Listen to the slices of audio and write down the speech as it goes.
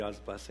God's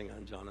blessing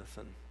on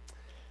Jonathan.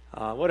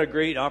 What a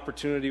great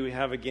opportunity we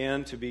have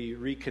again to be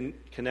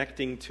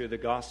reconnecting to the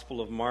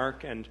Gospel of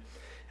Mark. And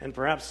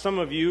perhaps some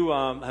of you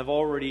have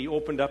already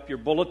opened up your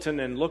bulletin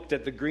and looked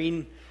at the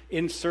green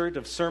insert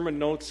of sermon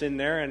notes in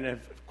there and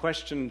have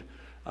questioned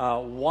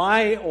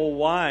why, oh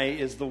why,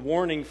 is the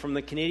warning from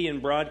the Canadian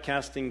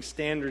Broadcasting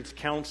Standards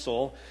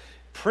Council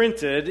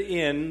printed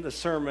in the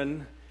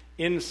sermon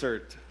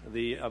insert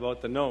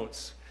about the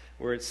notes,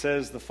 where it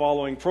says the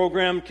following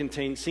program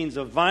contains scenes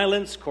of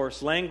violence,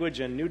 coarse language,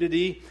 and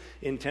nudity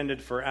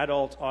intended for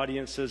adult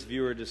audiences.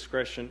 Viewer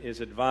discretion is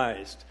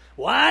advised.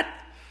 What?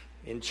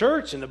 In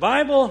church, in the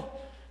Bible?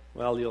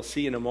 Well, you'll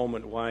see in a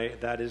moment why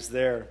that is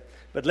there.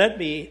 But let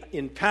me,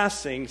 in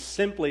passing,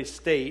 simply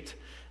state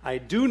I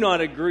do not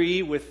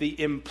agree with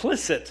the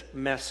implicit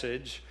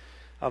message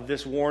of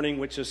this warning,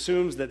 which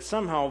assumes that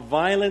somehow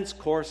violence,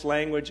 coarse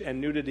language,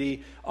 and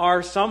nudity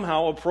are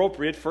somehow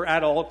appropriate for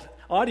adult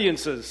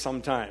audiences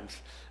sometimes.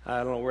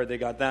 I don't know where they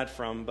got that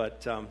from,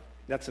 but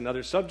that's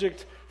another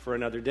subject for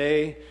another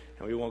day,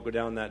 and we won't go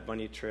down that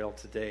bunny trail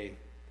today.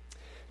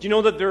 Do you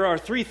know that there are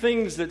three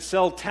things that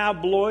sell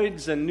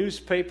tabloids and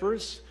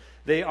newspapers?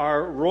 They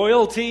are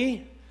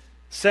royalty,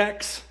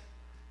 sex,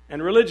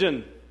 and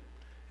religion.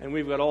 And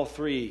we've got all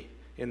three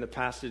in the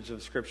passage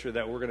of Scripture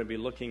that we're going to be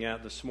looking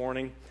at this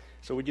morning.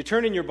 So would you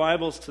turn in your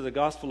Bibles to the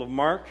Gospel of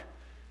Mark,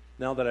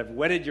 now that I've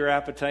whetted your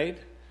appetite?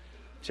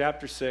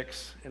 Chapter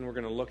 6, and we're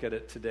going to look at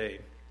it today.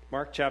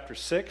 Mark chapter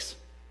 6.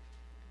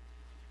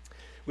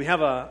 We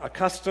have a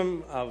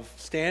custom of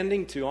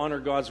standing to honor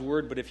God's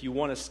Word, but if you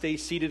want to stay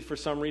seated for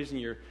some reason,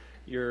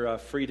 you're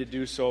free to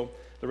do so.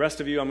 The rest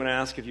of you, I'm going to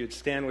ask if you'd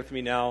stand with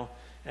me now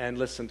and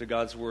listen to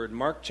God's Word.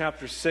 Mark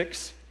chapter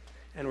 6,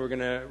 and we're going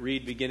to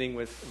read beginning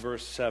with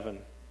verse 7.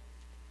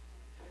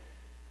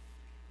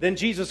 Then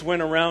Jesus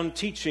went around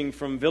teaching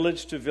from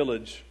village to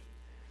village.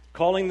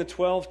 Calling the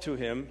 12 to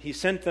him, he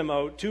sent them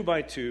out 2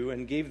 by 2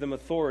 and gave them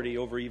authority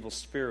over evil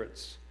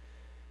spirits.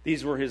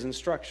 These were his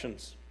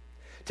instructions.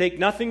 Take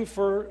nothing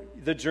for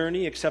the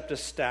journey except a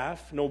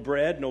staff, no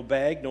bread, no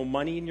bag, no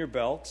money in your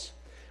belts.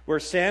 Wear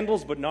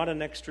sandals but not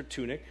an extra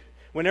tunic.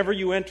 Whenever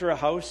you enter a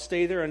house,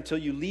 stay there until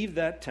you leave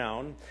that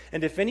town.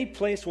 And if any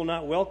place will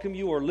not welcome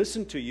you or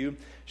listen to you,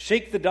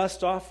 shake the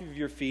dust off of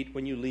your feet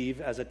when you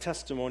leave as a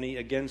testimony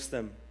against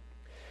them.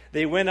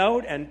 They went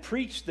out and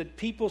preached that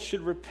people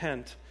should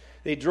repent.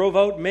 They drove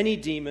out many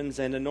demons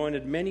and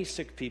anointed many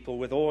sick people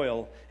with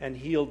oil and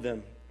healed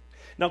them.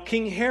 Now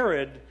King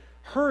Herod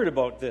heard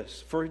about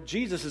this, for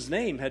Jesus'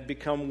 name had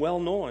become well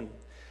known.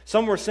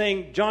 Some were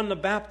saying John the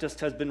Baptist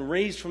has been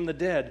raised from the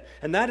dead,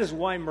 and that is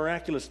why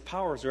miraculous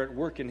powers are at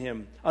work in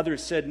him.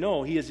 Others said,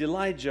 no, he is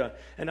Elijah,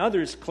 and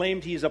others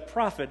claimed he is a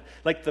prophet,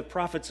 like the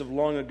prophets of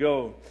long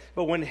ago.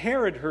 But when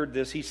Herod heard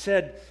this, he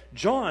said,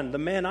 John, the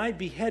man I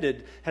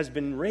beheaded, has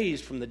been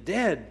raised from the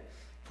dead.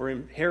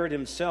 For Herod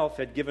himself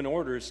had given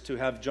orders to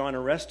have John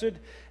arrested,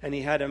 and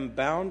he had him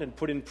bound and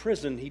put in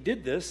prison. He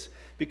did this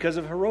because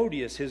of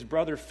Herodias, his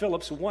brother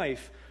Philip's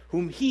wife,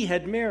 whom he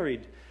had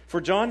married.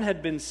 For John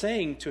had been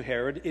saying to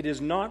Herod, it is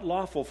not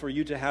lawful for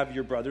you to have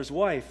your brother's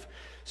wife.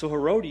 So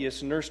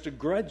Herodias nursed a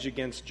grudge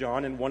against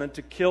John and wanted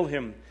to kill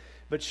him.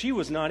 But she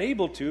was not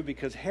able to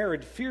because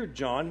Herod feared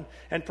John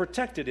and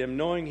protected him,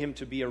 knowing him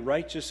to be a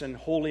righteous and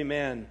holy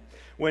man.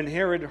 When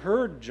Herod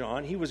heard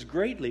John, he was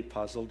greatly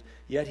puzzled,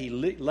 yet he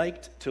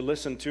liked to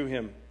listen to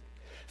him.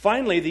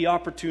 Finally, the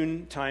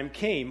opportune time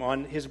came.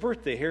 On his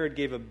birthday, Herod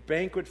gave a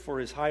banquet for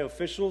his high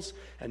officials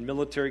and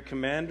military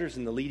commanders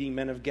and the leading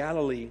men of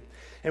Galilee.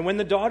 And when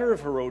the daughter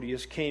of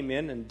Herodias came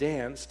in and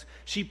danced,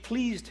 she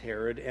pleased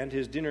Herod and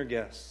his dinner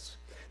guests.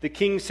 The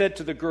king said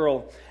to the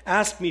girl,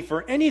 ask me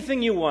for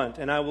anything you want,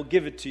 and I will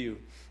give it to you.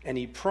 And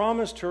he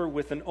promised her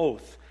with an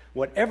oath,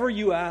 whatever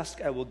you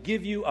ask, I will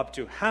give you up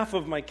to half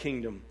of my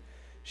kingdom.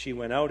 She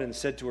went out and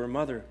said to her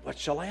mother, what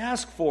shall I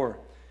ask for?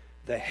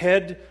 The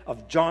head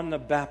of John the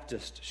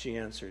Baptist, she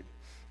answered.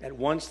 At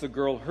once the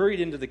girl hurried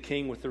into the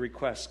king with the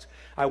request,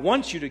 I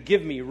want you to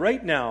give me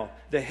right now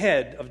the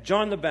head of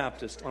John the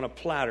Baptist on a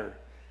platter.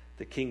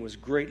 The king was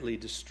greatly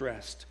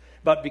distressed,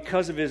 but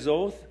because of his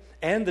oath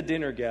and the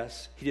dinner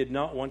guests, he did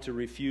not want to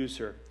refuse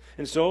her.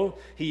 And so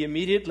he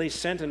immediately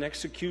sent an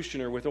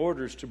executioner with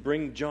orders to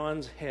bring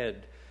John's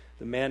head.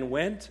 The man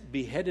went,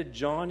 beheaded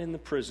John in the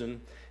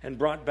prison, and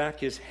brought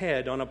back his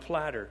head on a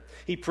platter.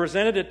 He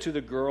presented it to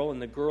the girl,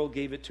 and the girl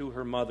gave it to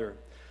her mother.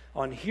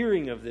 On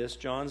hearing of this,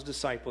 John's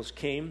disciples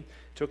came,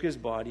 took his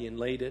body, and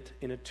laid it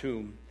in a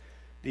tomb.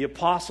 The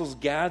apostles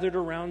gathered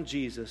around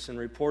Jesus and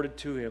reported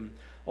to him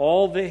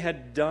all they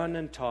had done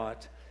and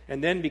taught.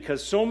 And then,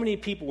 because so many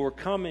people were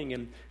coming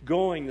and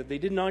going that they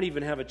did not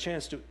even have a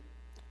chance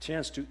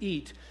to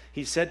eat,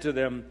 he said to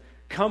them,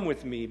 come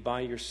with me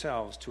by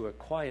yourselves to a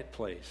quiet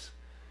place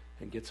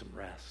and get some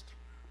rest.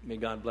 May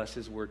God bless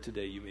his word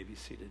today. You may be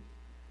seated.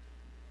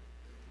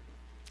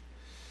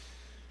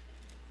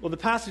 Well, the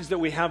passage that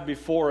we have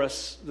before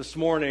us this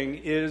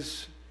morning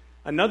is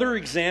another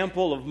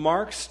example of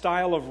Mark's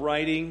style of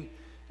writing,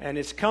 and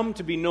it's come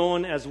to be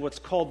known as what's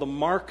called the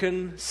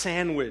Markan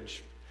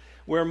sandwich,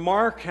 where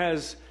Mark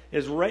has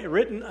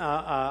written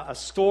a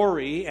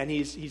story, and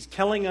he's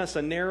telling us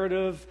a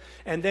narrative,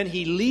 and then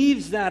he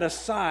leaves that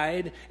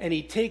aside, and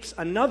he takes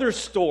another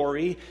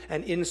story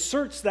and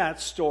inserts that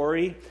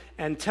story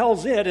and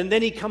tells it, and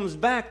then he comes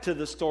back to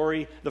the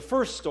story, the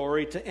first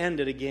story, to end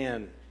it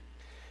again.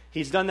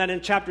 He's done that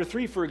in chapter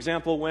 3, for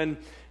example, when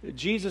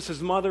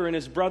Jesus' mother and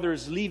his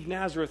brothers leave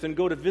Nazareth and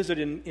go to visit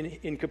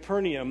in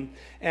Capernaum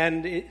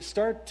and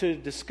start to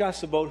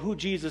discuss about who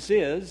Jesus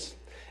is.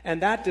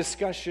 And that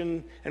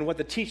discussion and what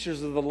the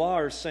teachers of the law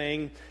are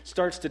saying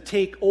starts to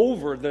take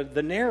over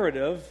the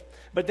narrative.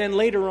 But then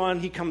later on,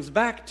 he comes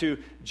back to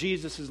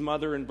Jesus'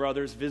 mother and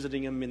brothers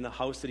visiting him in the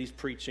house that he's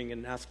preaching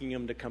and asking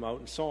him to come out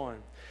and so on.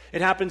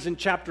 It happens in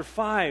chapter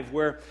 5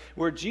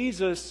 where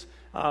Jesus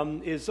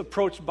is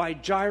approached by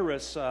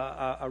Jairus,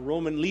 a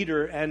Roman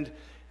leader,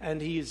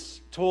 and he's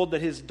told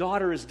that his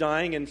daughter is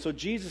dying. And so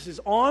Jesus is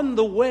on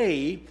the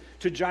way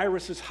to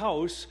Jairus'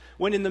 house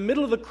when in the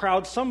middle of the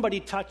crowd somebody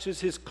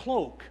touches his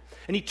cloak.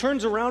 And he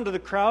turns around to the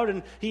crowd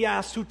and he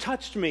asks, "Who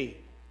touched me?"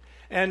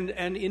 And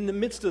in the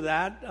midst of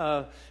that,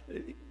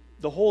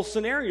 the whole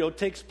scenario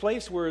takes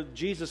place where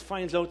Jesus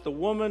finds out the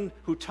woman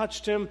who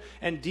touched him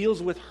and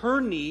deals with her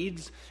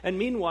needs. And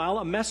meanwhile,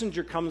 a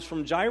messenger comes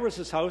from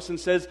Jairus' house and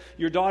says,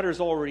 "Your daughter's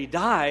already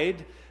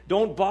died.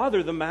 Don't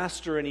bother the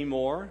master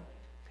anymore."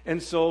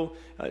 And so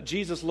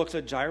Jesus looks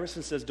at Jairus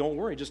and says, "Don't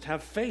worry, just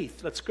have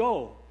faith. Let's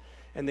go."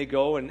 And they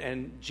go,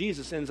 and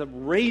Jesus ends up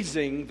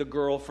raising the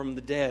girl from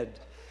the dead.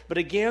 But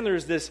again,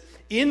 there's this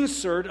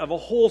insert of a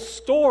whole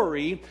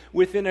story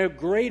within a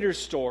greater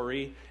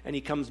story, and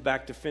he comes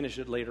back to finish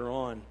it later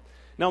on.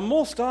 Now,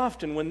 most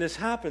often when this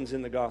happens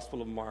in the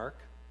Gospel of Mark,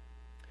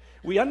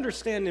 we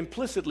understand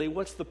implicitly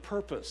what's the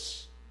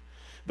purpose.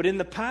 But in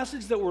the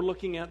passage that we're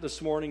looking at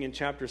this morning in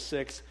chapter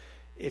 6,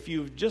 if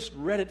you've just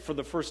read it for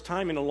the first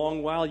time in a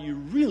long while, you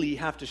really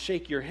have to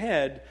shake your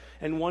head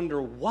and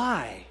wonder,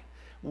 why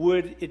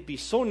would it be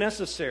so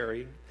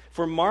necessary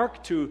for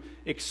Mark to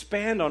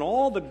expand on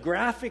all the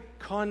graphic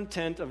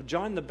content of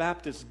John the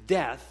Baptist's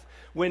death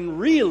when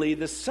really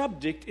the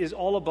subject is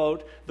all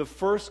about the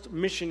first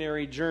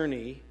missionary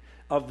journey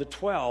of the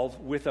 12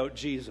 without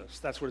Jesus?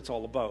 That's what it's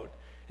all about.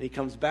 And he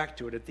comes back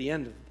to it at the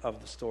end of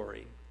the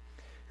story.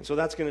 And so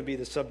that's going to be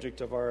the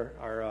subject of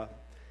our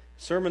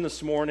sermon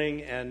this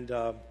morning, and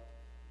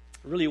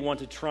really want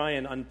to try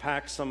and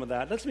unpack some of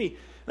that.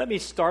 Let me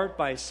start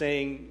by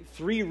saying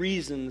 3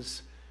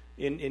 reasons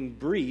in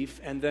brief,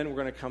 and then we're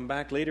going to come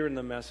back later in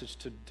the message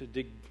to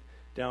dig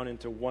down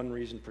into one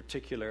reason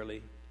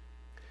particularly.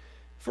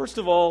 First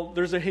of all,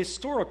 there's a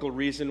historical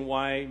reason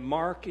why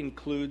Mark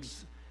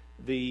includes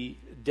the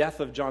death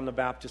of John the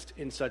Baptist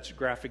in such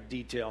graphic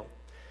detail.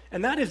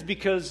 And that is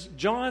because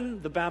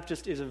John the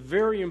Baptist is a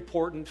very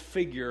important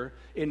figure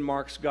in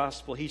Mark's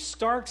gospel. He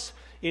starts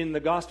in the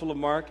Gospel of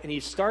Mark, and he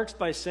starts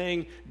by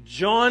saying,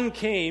 John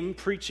came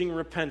preaching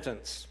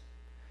repentance.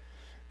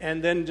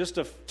 And then just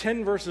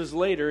 10 verses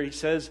later, he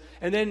says,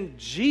 and then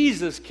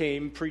Jesus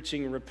came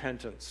preaching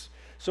repentance.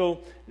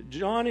 So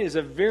John is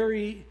a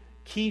very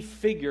key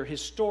figure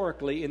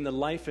historically in the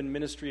life and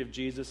ministry of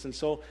Jesus. And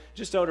so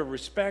just out of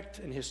respect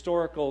and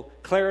historical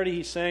clarity,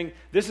 he's saying,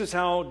 this is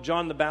how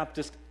John the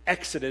Baptist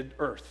exited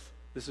earth.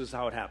 This is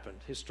how it happened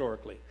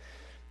historically.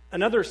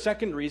 Another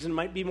second reason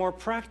might be more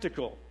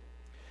practical.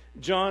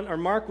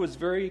 Mark was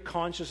very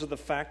conscious of the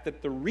fact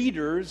that the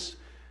readers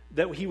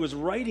that he was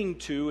writing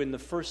to in the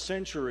first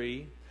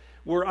century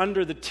were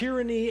under the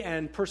tyranny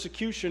and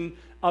persecution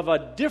of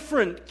a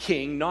different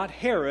king, not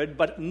Herod,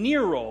 but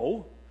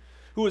Nero,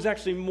 who was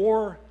actually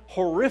more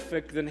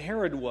horrific than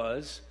Herod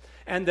was,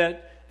 and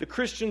that the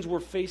Christians were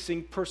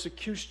facing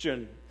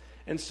persecution.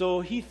 And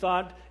so he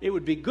thought it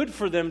would be good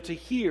for them to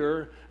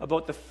hear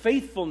about the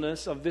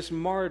faithfulness of this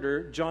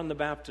martyr, John the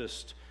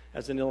Baptist,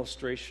 as an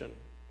illustration.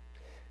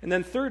 And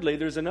then thirdly,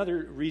 there's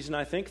another reason,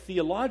 I think.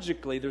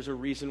 Theologically, there's a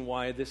reason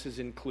why this is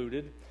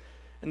included.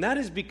 And that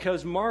is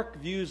because Mark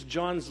views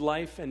John's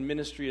life and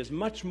ministry as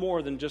much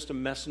more than just a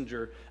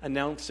messenger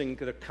announcing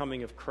the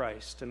coming of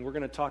Christ. And we're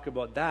going to talk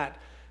about that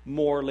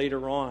more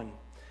later on.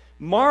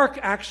 Mark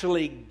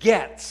actually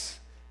gets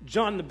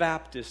John the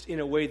Baptist in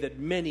a way that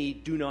many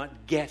do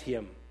not get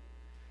him.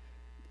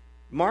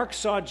 Mark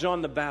saw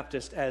John the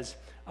Baptist as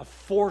a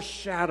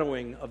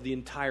foreshadowing of the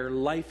entire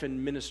life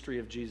and ministry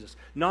of Jesus,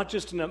 not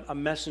just a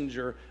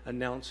messenger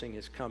announcing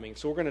his coming.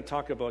 So we're going to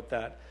talk about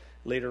that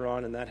later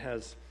on, and that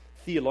has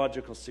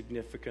theological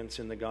significance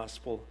in the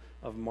Gospel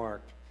of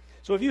Mark.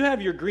 So if you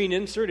have your green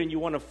insert and you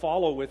want to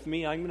follow with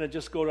me, I'm going to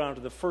just go down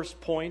to the first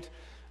point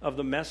of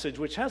the message,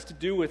 which has to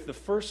do with the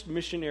first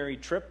missionary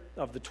trip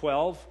of the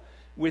 12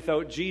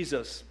 without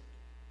Jesus.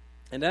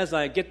 And as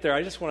I get there,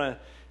 I just want to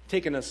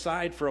take an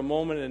aside for a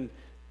moment and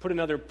put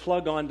another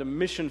plug on to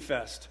Mission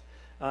Fest.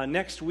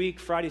 Next week,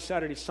 Friday,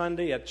 Saturday,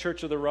 Sunday at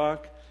Church of the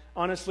Rock.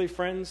 Honestly,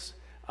 friends,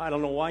 I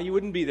don't know why you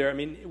wouldn't be there. I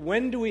mean,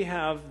 when do we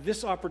have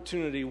this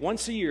opportunity?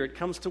 Once a year, it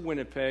comes to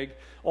Winnipeg.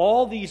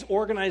 All these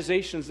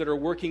organizations that are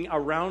working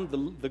around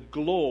the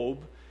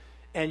globe,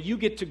 and you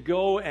get to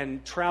go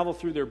and travel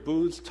through their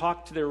booths,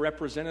 talk to their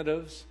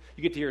representatives.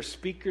 You get to hear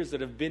speakers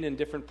that have been in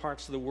different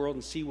parts of the world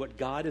and see what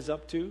God is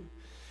up to.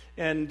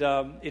 And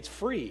it's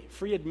free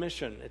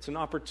admission. It's an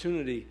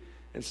opportunity.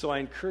 And so I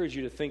encourage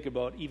you to think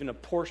about even a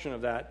portion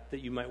of that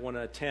you might want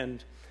to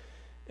attend.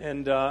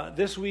 And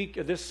this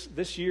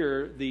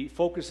year, the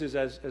focus is,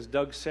 as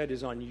Doug said,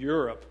 is on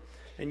Europe.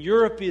 And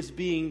Europe is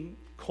being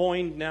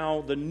coined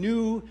now the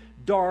new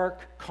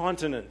dark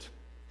continent.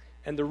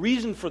 And the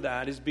reason for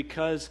that is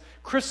because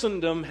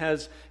Christendom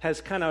has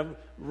kind of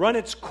run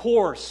its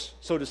course,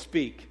 so to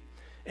speak.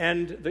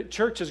 And the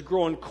church has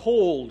grown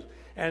cold.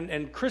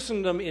 And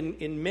Christendom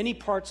in many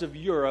parts of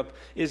Europe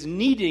is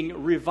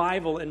needing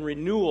revival and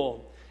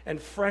renewal. And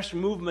fresh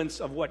movements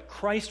of what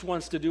Christ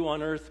wants to do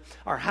on earth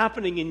are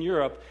happening in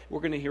Europe.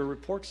 We're going to hear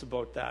reports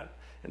about that.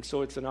 And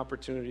so it's an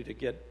opportunity to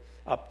get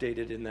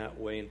updated in that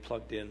way and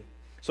plugged in.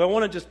 So I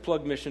want to just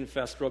plug Mission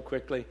Fest real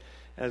quickly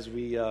as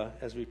we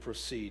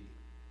proceed.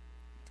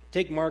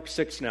 Take Mark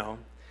 6 now.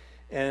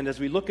 And as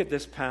we look at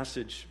this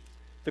passage,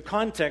 the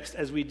context,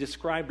 as we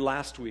described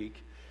last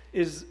week,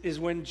 is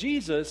when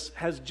Jesus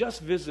has just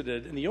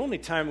visited, and the only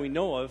time we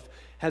know of,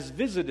 has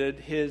visited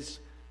his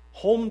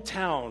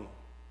hometown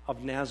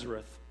of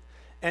Nazareth.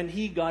 And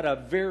he got a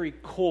very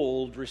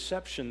cold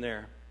reception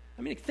there.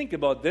 I mean, think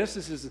about this.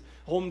 This is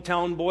a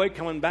hometown boy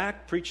coming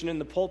back, preaching in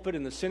the pulpit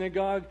in the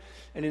synagogue.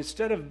 And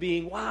instead of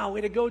being, wow,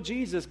 way to go,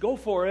 Jesus, go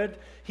for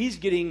it, he's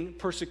getting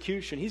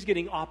persecution. He's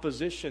getting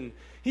opposition.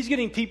 He's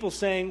getting people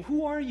saying,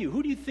 who are you?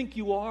 Who do you think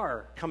you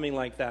are, coming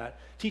like that,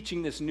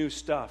 teaching this new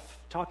stuff,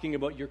 talking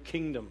about your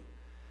kingdom?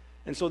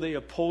 And so they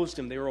opposed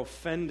him. They were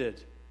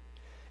offended.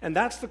 And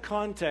that's the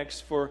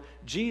context for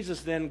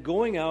Jesus then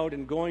going out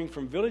and going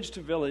from village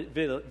to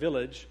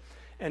village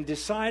and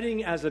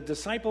deciding as a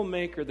disciple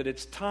maker that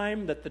it's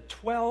time that the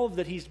 12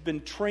 that he's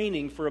been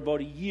training for about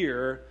a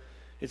year,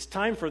 it's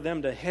time for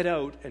them to head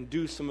out and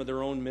do some of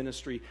their own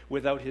ministry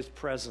without his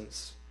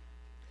presence.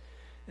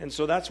 And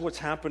so that's what's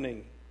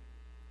happening.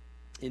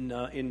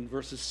 In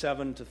verses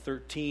 7 to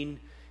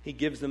 13, he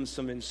gives them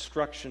some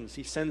instructions.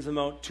 He sends them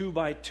out 2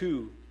 by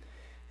 2,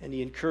 and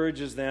he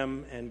encourages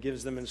them and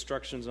gives them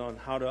instructions on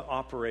how to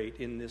operate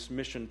in this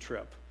mission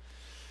trip.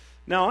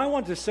 Now, I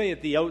want to say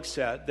at the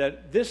outset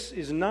that this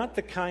is not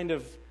the kind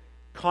of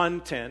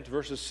content,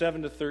 verses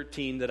 7 to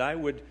 13, that I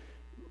would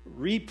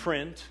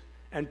reprint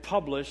and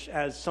publish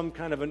as some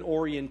kind of an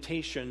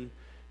orientation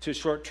to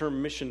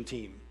short-term mission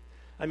team.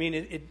 I mean,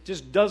 it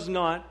just does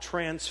not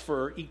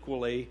transfer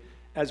equally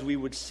as we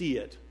would see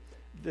it.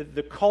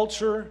 The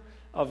culture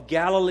of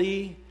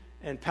Galilee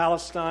and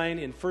Palestine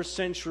in 1st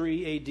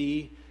century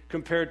A.D.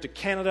 compared to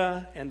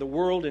Canada and the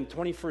world in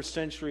 21st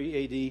century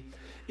A.D.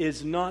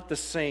 is not the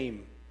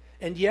same.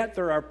 And yet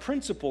there are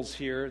principles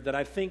here that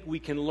I think we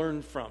can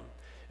learn from.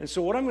 And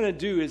so what I'm going to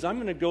do is I'm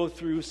going to go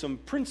through some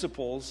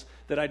principles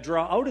that I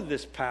draw out of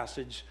this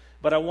passage,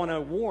 but I want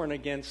to warn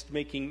against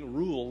making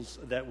rules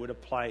that would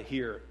apply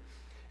here.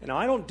 And now,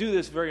 I don't do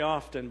this very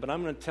often, but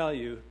I'm going to tell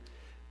you,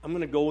 I'm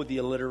going to go with the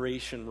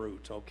alliteration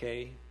route,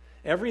 okay?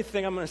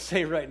 Everything I'm going to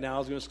say right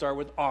now is going to start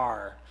with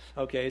R,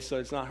 okay? So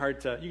it's not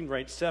hard to, you can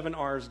write 7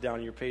 R's down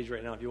on your page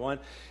right now if you want.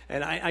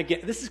 And I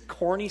get, this is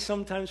corny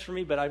sometimes for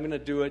me, but I'm going to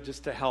do it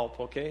just to help,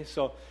 okay?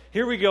 So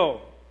here we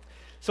go.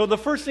 So the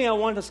first thing I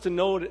want us to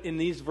note in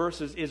these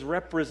verses is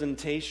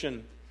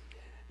representation.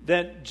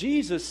 That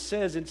Jesus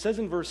says, it says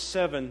in verse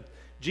 7,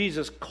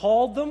 Jesus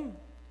called them,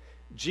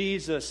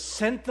 Jesus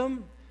sent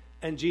them,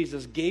 and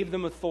Jesus gave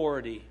them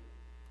authority.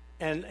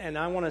 And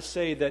I want to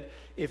say that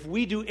if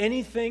we do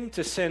anything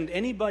to send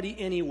anybody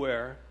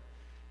anywhere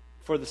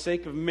for the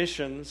sake of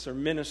missions or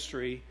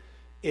ministry,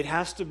 it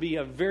has to be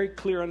a very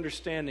clear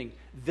understanding.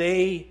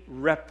 They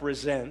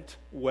represent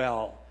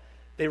well.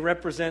 They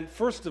represent,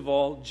 first of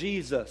all,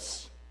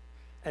 Jesus,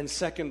 and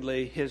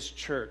secondly, his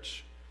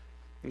church.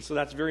 And so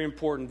that's very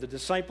important. The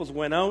disciples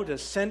went out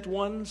as sent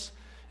ones,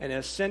 and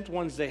as sent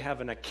ones, they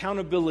have an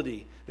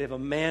accountability. They have a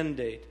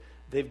mandate.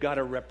 They've got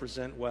to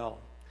represent well.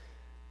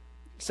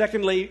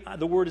 Secondly,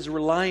 the word is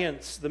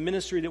reliance. The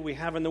ministry that we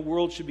have in the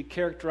world should be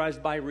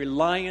characterized by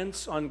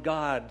reliance on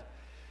God.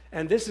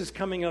 And this is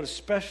coming out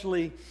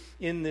especially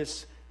in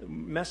this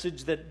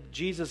message that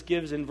Jesus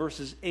gives in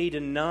verses 8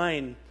 and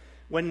 9,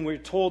 when we're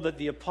told that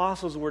the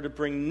apostles were to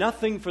bring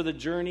nothing for the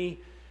journey,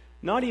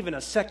 not even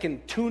a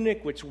second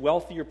tunic, which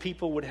wealthier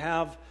people would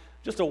have,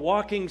 just a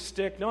walking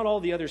stick, not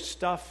all the other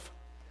stuff.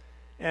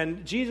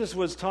 And Jesus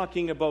was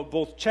talking about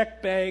both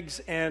check bags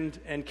and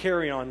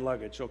carry-on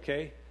luggage,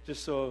 okay?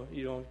 Just so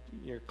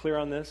you're clear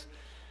on this.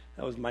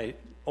 That was my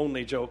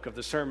only joke of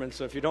the sermon,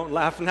 so if you don't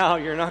laugh now,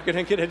 you're not going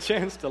to get a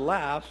chance to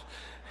laugh.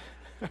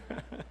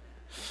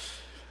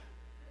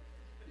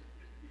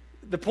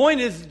 The point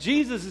is,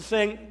 Jesus is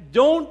saying,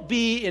 don't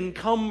be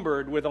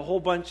encumbered with a whole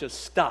bunch of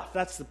stuff.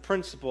 That's the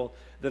principle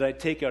that I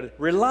take out of it.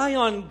 Rely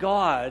on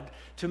God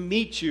to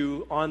meet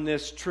you on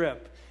this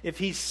trip. If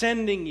he's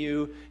sending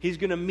you, he's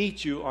going to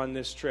meet you on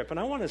this trip. And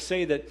I want to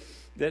say that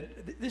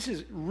this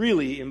is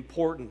really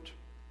important.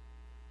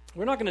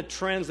 We're not going to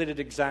translate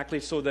it exactly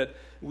so that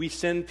we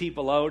send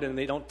people out and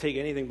they don't take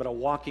anything but a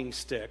walking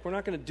stick. We're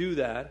not going to do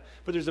that.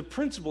 But there's a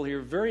principle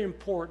here very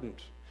important.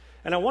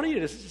 And I want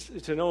you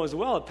to know as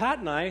well, Pat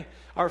and I,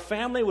 our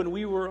family, when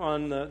we were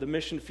on the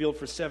mission field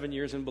for 7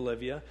 years in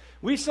Bolivia,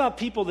 we saw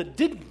people that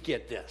didn't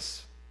get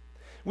this.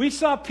 We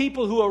saw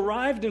people who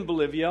arrived in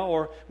Bolivia,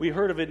 or we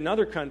heard of it in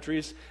other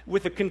countries,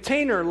 with a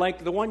container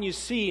like the one you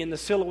see in the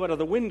silhouette of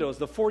the windows,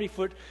 the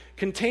 40-foot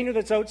container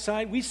that's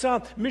outside. We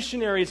saw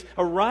missionaries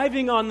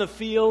arriving on the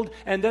field,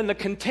 and then the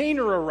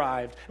container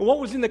arrived. And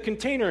what was in the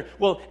container?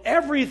 Well,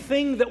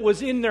 everything that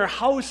was in their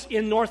house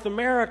in North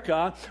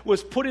America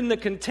was put in the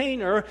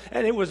container,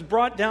 and it was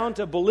brought down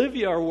to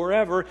Bolivia or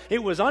wherever.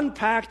 It was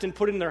unpacked and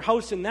put in their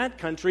house in that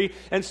country.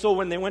 And so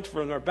when they went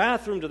from their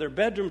bathroom to their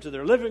bedroom to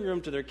their living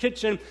room to their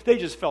kitchen, they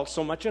just felt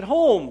so much at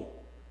home.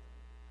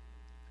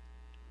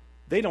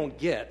 They don't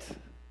get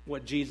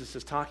what Jesus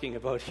is talking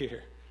about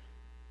here.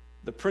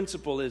 The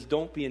principle is,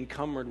 don't be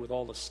encumbered with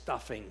all the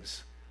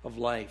stuffings of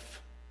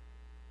life.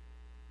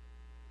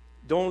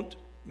 Don't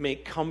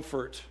make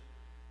comfort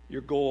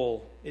your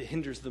goal. It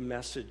hinders the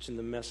message and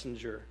the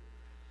messenger.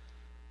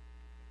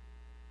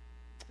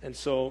 And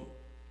so,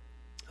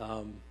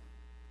 I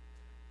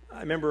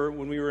remember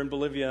when we were in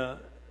Bolivia,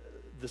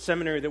 the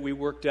seminary that we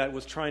worked at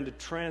was trying to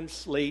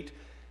translate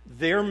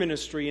their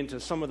ministry into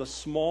some of the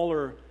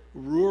smaller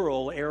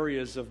rural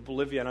areas of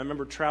Bolivia. And I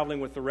remember traveling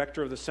with the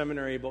rector of the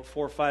seminary about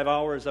 4 or 5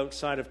 hours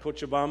outside of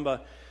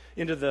Cochabamba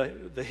into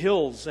the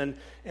hills. And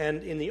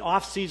in the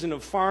off-season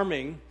of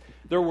farming,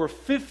 there were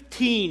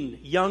 15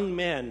 young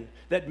men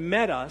that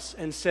met us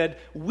and said,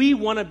 we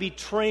want to be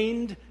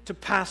trained to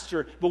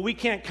pastor, but we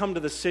can't come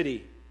to the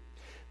city.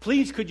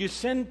 Please, could you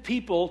send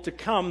people to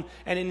come,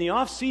 and in the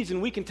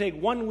off-season, we can take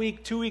 1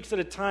 week, 2 weeks at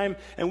a time,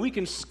 and we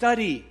can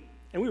study.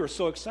 And we were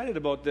so excited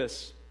about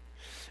this.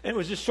 And it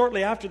was just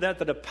shortly after that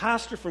a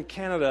pastor from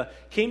Canada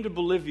came to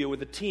Bolivia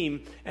with a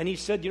team, and he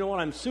said, you know what,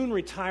 I'm soon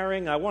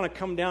retiring. I want to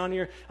come down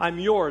here. I'm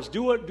yours.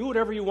 Do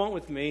whatever you want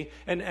with me.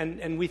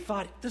 And we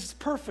thought, this is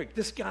perfect.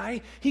 This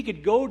guy, he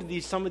could go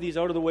to some of these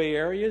out-of-the-way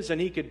areas, and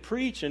he could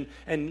preach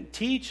and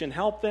teach and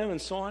help them and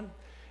so on.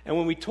 And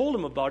when we told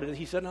him about it,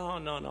 he said, no,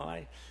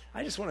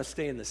 I just want to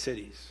stay in the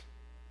cities.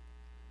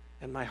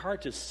 And my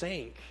heart just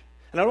sank.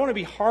 And I don't want to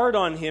be hard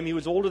on him. He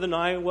was older than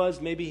I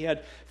was. Maybe he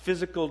had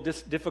physical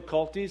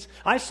difficulties.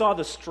 I saw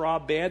the straw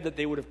bed that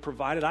they would have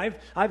provided.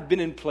 I've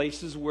been in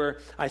places where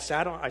I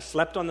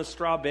slept on the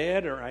straw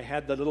bed, or I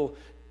had the little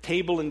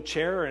table and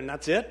chair, and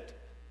that's it,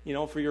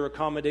 for your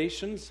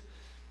accommodations.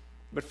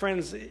 But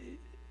friends,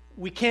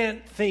 we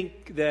can't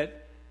think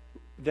that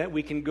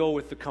we can go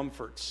with the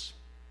comforts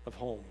of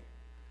home.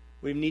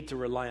 We need to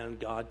rely on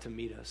God to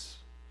meet us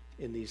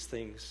in these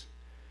things.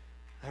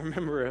 I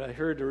remember I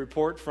heard a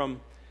report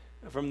from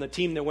the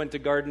team that went to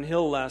Garden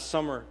Hill last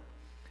summer,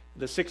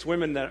 the 6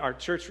 women that our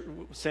church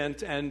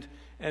sent, and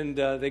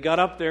they got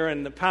up there,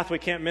 and the Pathway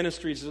Camp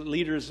Ministries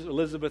leaders,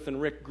 Elizabeth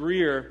and Rick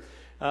Greer,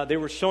 they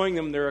were showing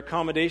them their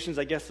accommodations.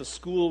 I guess the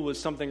school was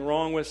something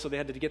wrong with, so they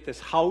had to get this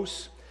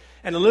house.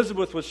 And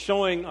Elizabeth was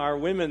showing our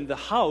women the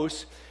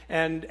house,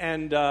 and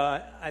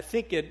I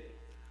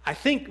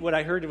think what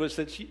I heard was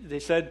that they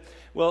said,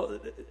 well,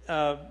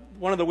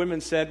 one of the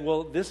women said,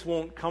 well, this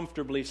won't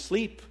comfortably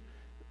sleep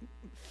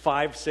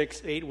 5,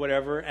 6, 8,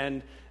 whatever.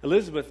 And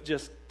Elizabeth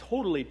just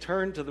totally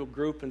turned to the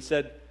group and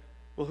said,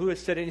 well, who has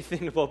said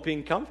anything about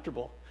being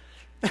comfortable?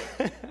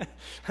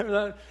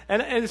 and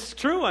it's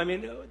true. I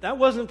mean, that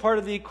wasn't part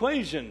of the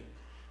equation.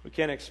 We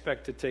can't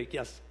expect to take,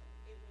 yes?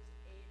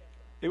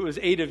 It was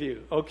 8 of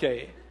you.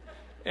 Okay.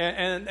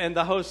 And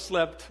the house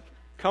slept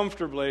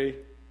comfortably,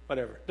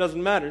 whatever.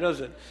 Doesn't matter,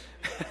 does it?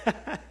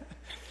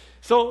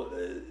 So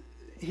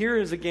here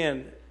is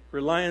again,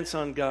 reliance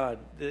on God.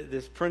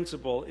 This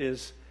principle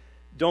is,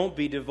 don't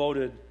be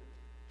devoted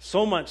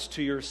so much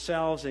to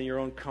yourselves and your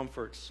own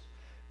comforts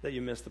that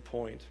you miss the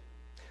point.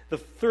 The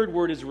third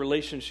word is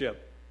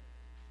relationship.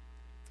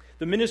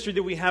 The ministry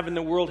that we have in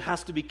the world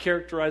has to be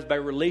characterized by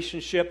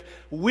relationship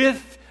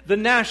with the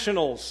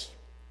nationals.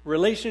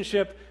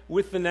 Relationship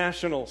with the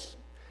nationals.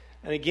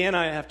 And again,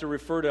 I have to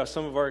refer to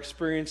some of our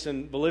experience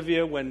in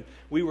Bolivia when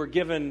we were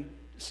given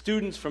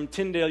students from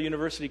Tyndale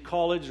University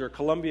College or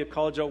Columbia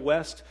College out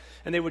west,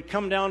 and they would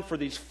come down for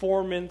these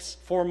 4-month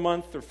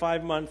or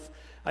 5-month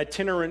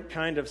itinerant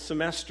kind of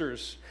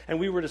semesters, and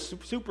we were to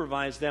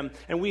supervise them,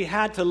 and we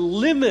had to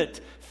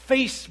limit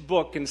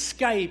Facebook and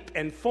Skype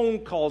and phone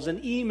calls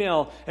and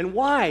email. And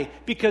why?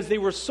 Because they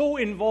were so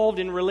involved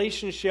in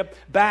relationship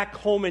back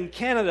home in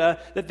Canada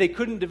that they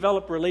couldn't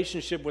develop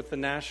relationship with the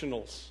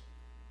nationals.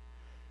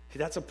 See,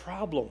 that's a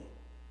problem.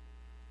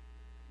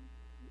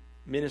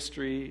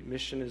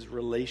 Mission is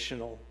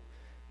relational.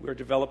 We're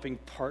developing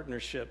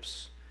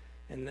partnerships,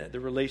 and the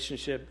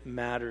relationship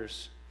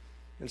matters.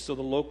 And so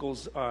the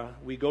locals,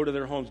 we go to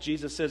their homes.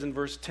 Jesus says in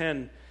verse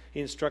 10,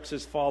 he instructs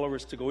his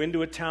followers to go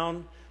into a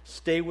town,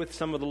 stay with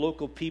some of the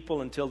local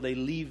people until they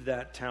leave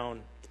that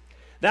town.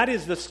 That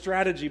is the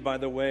strategy, by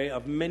the way,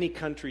 of many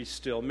countries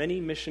still, many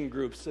mission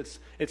groups.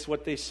 It's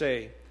what they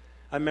say.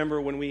 I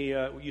remember when we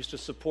used to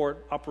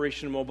support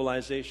Operation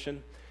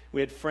Mobilization,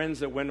 we had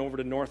friends that went over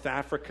to North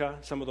Africa,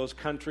 some of those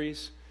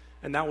countries,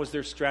 and that was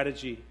their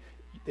strategy.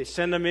 They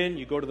send them in,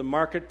 you go to the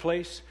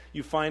marketplace,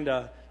 you find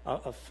a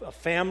a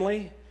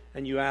family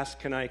and you ask,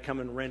 can I come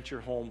and rent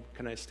your home?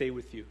 Can I stay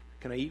with you?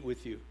 Can I eat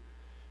with you?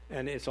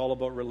 And it's all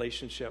about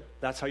relationship.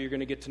 That's how you're going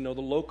to get to know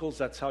the locals.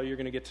 That's how you're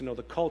going to get to know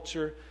the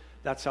culture.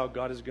 That's how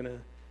God is going to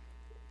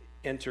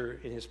enter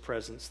in his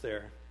presence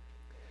there.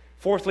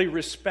 Fourthly,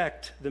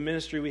 respect. The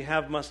ministry we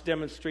have must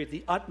demonstrate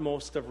the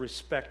utmost of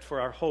respect for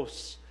our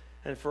hosts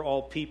and for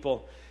all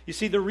people. You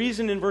see, the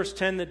reason in verse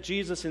 10 that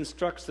Jesus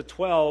instructs the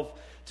 12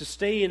 to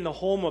stay in the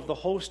home of the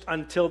host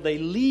until they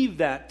leave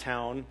that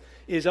town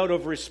is out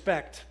of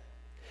respect.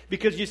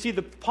 Because you see,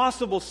 the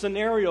possible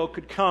scenario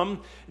could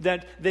come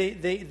that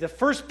the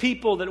first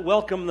people that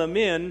welcome them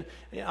in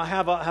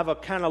have a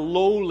kind of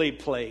lowly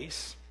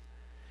place.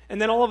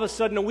 And then all of a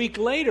sudden, a week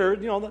later,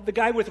 the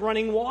guy with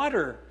running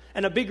water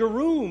and a bigger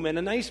room and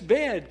a nice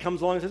bed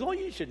comes along and says, oh,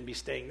 you shouldn't be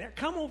staying there.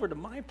 Come over to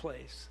my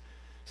place.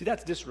 See,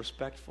 that's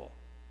disrespectful.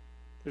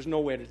 There's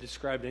no way to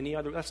describe it any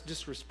other. That's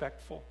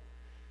disrespectful.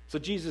 So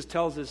Jesus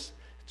tells us,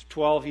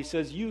 12, he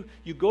says, you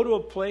go to a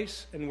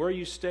place, and where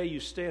you stay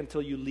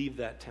until you leave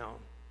that town.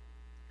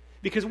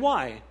 Because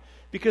why?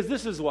 Because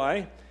this is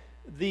why.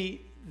 The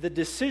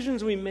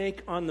decisions we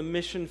make on the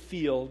mission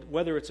field,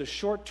 whether it's a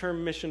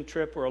short-term mission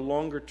trip or a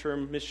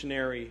longer-term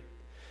missionary,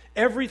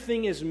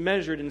 everything is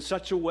measured in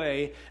such a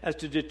way as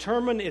to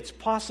determine its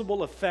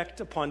possible effect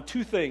upon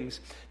two things.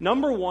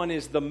 Number one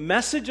is the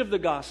message of the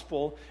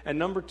gospel, and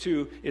number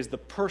two is the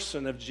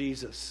person of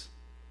Jesus.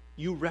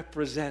 You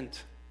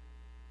represent.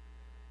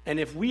 And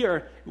if we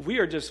are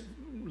just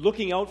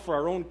looking out for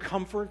our own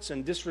comforts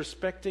and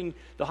disrespecting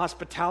the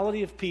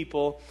hospitality of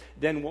people,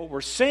 then what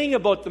we're saying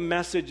about the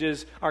message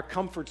is our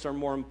comforts are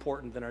more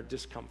important than our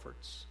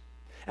discomforts.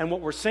 And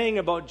what we're saying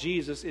about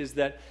Jesus is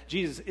that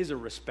Jesus is a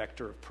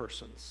respecter of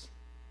persons.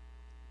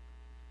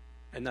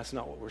 And that's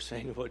not what we're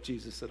saying about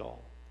Jesus at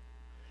all.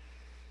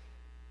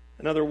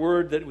 Another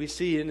word that we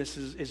see in this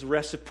is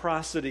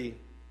reciprocity.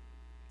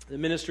 The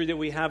ministry that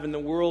we have in the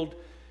world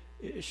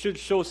should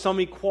show some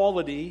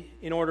equality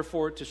in order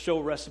for it to show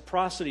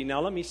reciprocity.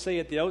 Now, let me say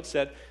at the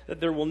outset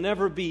that there will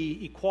never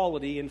be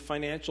equality in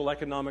financial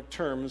economic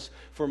terms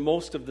for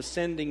most of the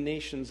sending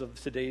nations of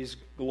today's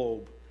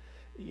globe.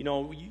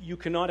 You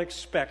cannot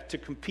expect to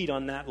compete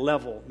on that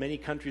level. Many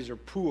countries are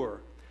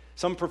poor.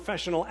 Some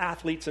professional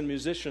athletes and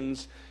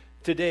musicians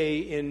today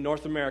in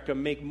North America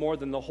make more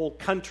than the whole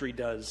country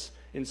does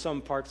in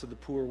some parts of the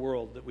poor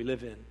world that we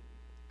live in.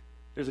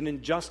 There's an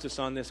injustice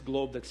on this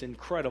globe that's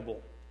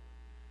incredible.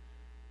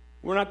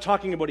 We're not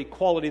talking about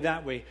equality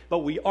that way, but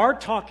we are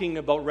talking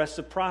about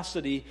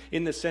reciprocity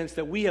in the sense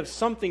that we have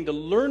something to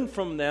learn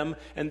from them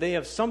and they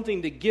have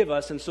something to give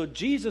us. And so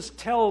Jesus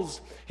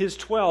tells his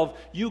 12,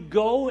 you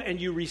go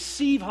and you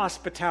receive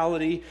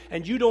hospitality,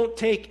 and you don't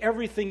take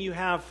everything you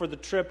have for the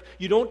trip.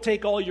 You don't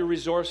take all your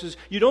resources.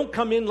 You don't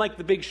come in like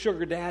the big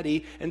sugar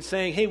daddy and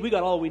saying, hey, we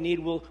got all we need.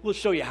 We'll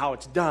show you how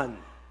it's done.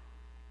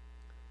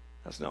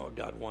 That's not what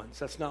God wants.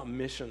 That's not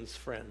missions,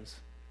 friends.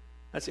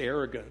 That's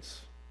arrogance.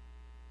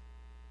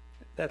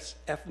 That's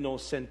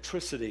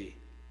ethnocentricity.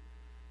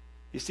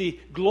 You see,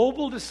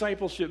 global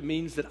discipleship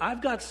means that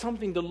I've got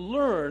something to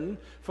learn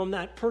from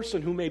that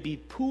person who may be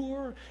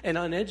poor and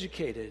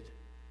uneducated,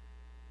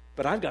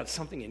 but I've got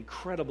something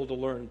incredible to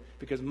learn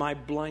because my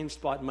blind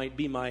spot might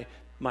be my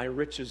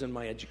riches and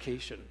my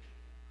education.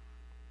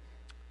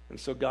 And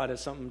so God has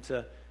something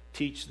to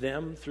teach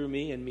them through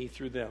me and me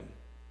through them.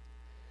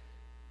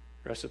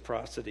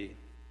 Reciprocity.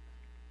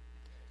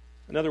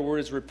 Another word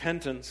is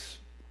repentance.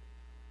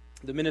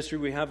 The ministry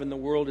we have in the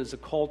world is a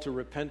call to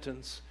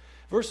repentance.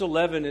 Verse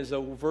 11 is a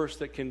verse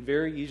that can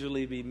very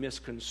easily be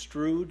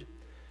misconstrued.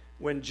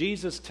 When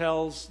Jesus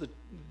tells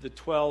the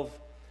 12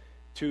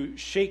 to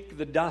shake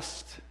the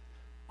dust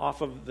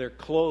off of their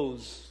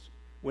clothes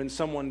when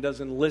someone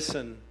doesn't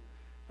listen,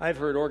 I've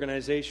heard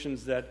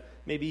organizations that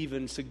maybe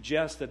even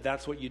suggest that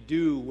that's what you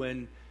do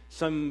when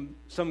some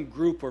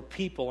group or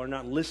people are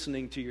not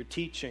listening to your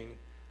teaching.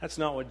 That's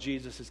not what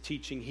Jesus is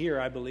teaching here,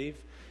 I believe.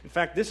 In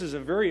fact, this is a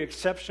very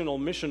exceptional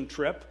mission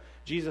trip.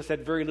 Jesus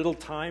had very little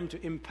time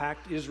to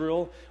impact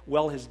Israel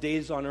while his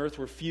days on earth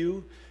were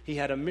few. He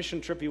had a mission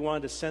trip he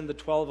wanted to send the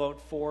 12 out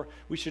for.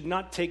 We should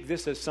not take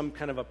this as some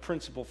kind of a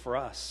principle for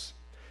us,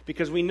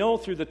 because we know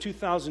through the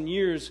 2,000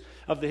 years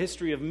of the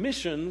history of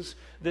missions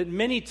that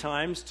many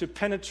times to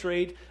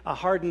penetrate a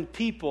hardened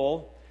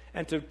people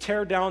and to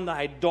tear down the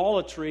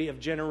idolatry of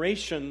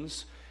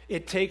generations,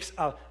 it takes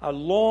a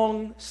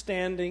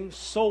long-standing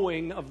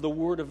sowing of the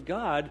Word of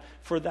God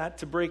for that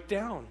to break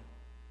down.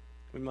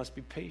 We must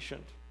be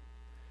patient.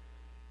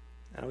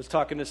 I was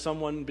talking to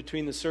someone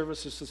between the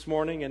services this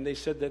morning, and they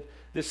said that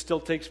this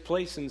still takes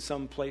place in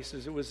some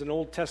places. It was an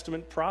Old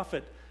Testament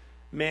prophet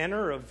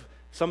manner of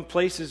some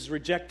places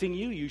rejecting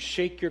you. You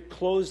shake your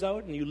clothes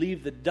out, and you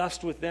leave the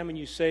dust with them, and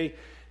you say,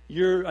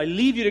 I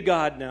leave you to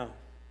God now.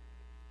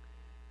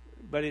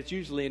 But it's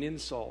usually an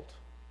insult.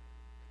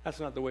 That's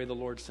not the way the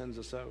Lord sends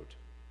us out.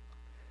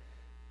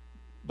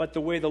 But the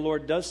way the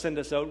Lord does send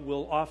us out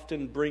will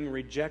often bring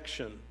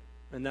rejection.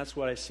 And that's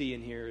what I see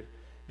in here,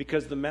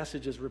 because the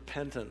message is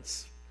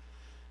repentance.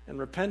 And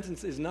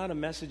repentance is not a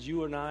message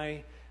you and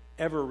I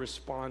ever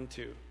respond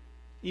to.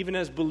 even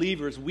as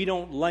believers, we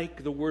don't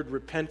like the word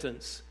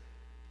repentance.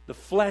 The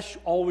flesh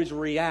always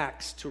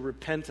reacts to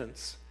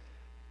repentance.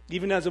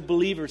 Even as a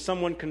believer,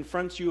 someone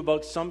confronts you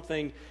about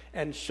something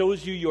and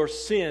shows you your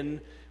sin.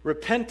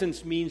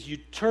 Repentance means you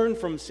turn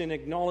from sin,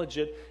 acknowledge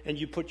it, and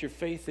you put your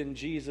faith in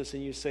Jesus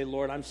and you say,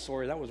 Lord, I'm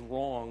sorry, that was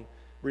wrong.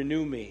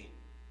 Renew me.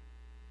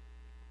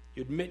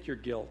 You admit your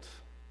guilt.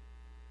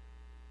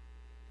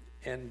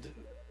 And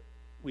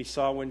we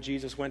saw when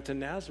Jesus went to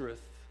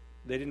Nazareth,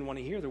 they didn't want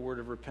to hear the word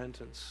of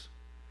repentance.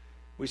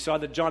 We saw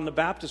that John the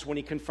Baptist, when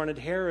he confronted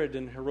Herod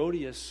and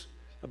Herodias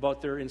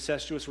about their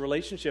incestuous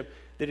relationship,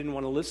 they didn't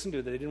want to listen to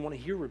it. They didn't want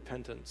to hear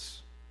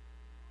repentance.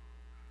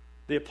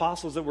 The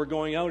apostles that were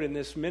going out in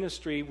this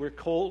ministry were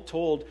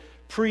told,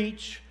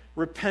 preach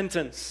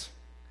repentance.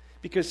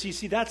 Because you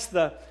see, that's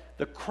the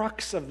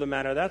crux of the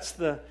matter. That's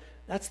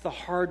the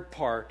hard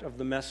part of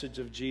the message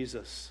of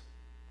Jesus.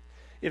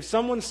 If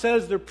someone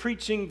says they're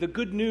preaching the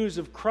good news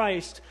of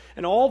Christ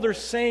and all they're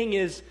saying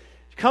is,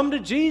 come to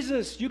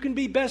Jesus, you can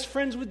be best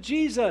friends with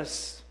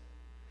Jesus.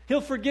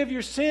 He'll forgive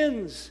your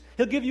sins.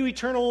 He'll give you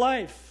eternal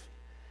life.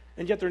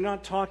 And yet they're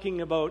not talking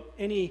about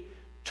any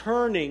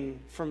turning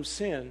from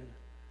sin.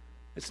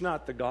 It's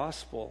not the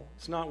gospel.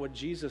 It's not what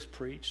Jesus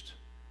preached.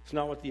 It's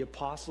not what the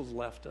apostles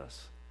left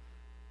us.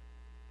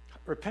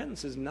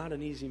 Repentance is not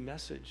an easy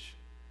message.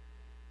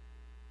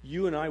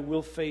 You and I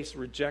will face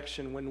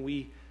rejection when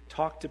we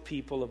talk to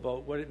people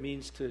about what it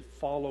means to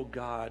follow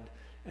God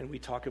and we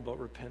talk about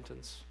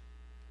repentance.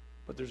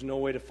 But there's no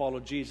way to follow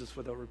Jesus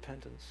without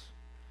repentance.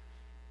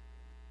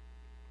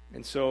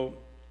 And so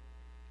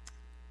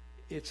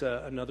it's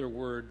another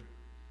word.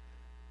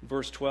 In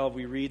verse 12,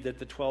 we read that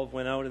the 12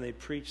 went out and they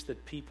preached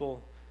that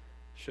people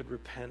should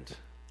repent.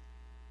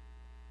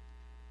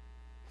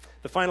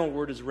 The final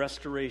word is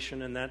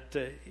restoration, and that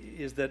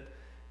is that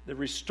the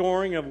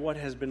restoring of what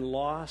has been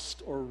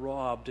lost or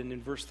robbed. And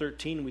in verse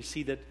 13, we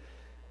see that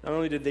not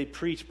only did they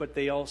preach, but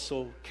they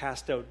also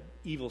cast out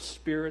evil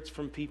spirits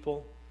from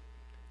people,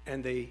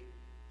 and they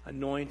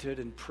anointed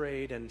and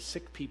prayed, and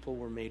sick people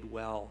were made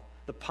well.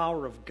 The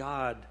power of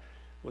God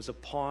was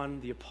upon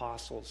the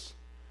apostles,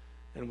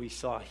 and we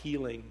saw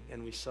healing,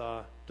 and we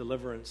saw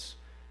deliverance.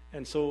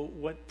 And so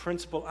what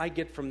principle I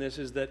get from this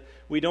is that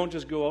we don't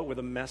just go out with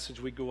a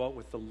message, we go out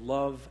with the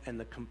love and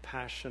the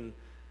compassion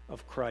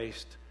of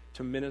Christ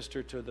to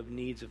minister to the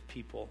needs of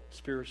people,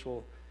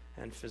 spiritual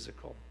and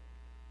physical.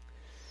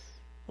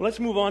 Well, let's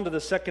move on to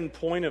the second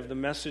point of the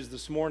message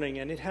this morning,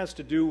 and it has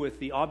to do with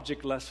the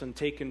object lesson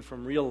taken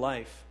from real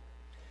life.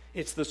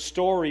 It's the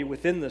story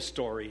within the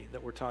story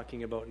that we're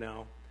talking about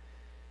now.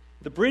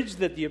 The bridge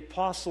that the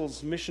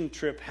apostles' mission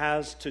trip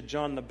has to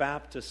John the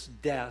Baptist's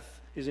death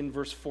is in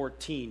verse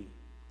 14.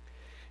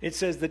 It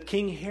says that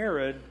King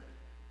Herod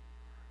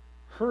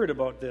heard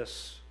about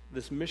this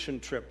mission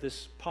trip,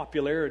 this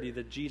popularity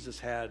that Jesus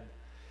had,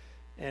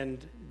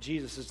 and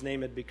Jesus'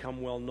 name had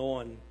become well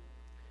known.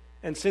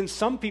 And since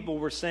some people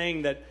were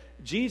saying that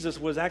Jesus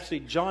was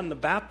actually John the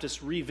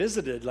Baptist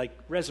revisited, like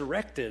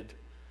resurrected,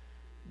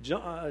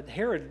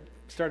 Herod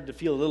started to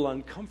feel a little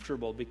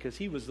uncomfortable because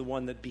he was the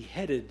one that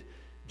beheaded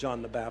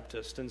John the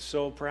Baptist. And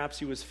so perhaps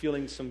he was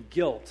feeling some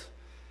guilt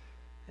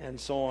and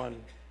so on.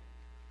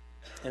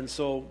 And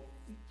so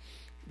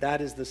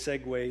that is the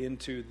segue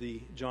into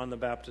the John the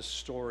Baptist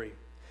story.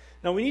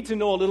 Now we need to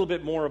know a little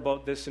bit more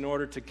about this in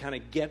order to kind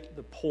of get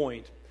the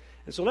point.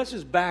 And so let's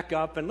just back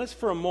up and let's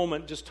for a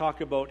moment just talk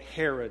about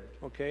Herod,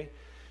 okay?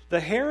 The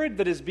Herod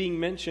that is being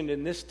mentioned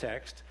in this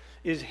text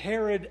is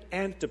Herod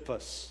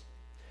Antipas.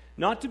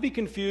 Not to be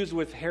confused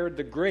with Herod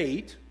the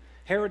Great.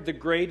 Herod the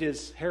Great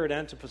is Herod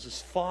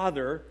Antipas'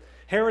 father.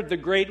 Herod the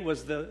Great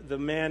was the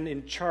man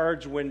in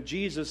charge when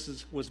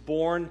Jesus was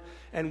born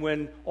and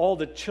when all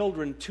the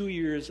children 2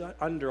 years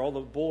under, all the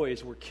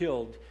boys were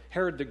killed.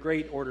 Herod the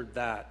Great ordered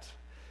that.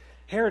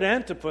 Herod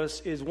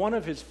Antipas is one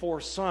of his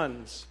 4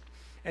 sons,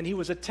 and he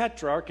was a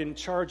tetrarch in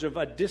charge of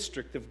a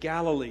district of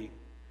Galilee.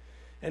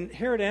 And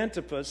Herod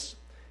Antipas,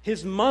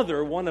 his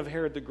mother, one of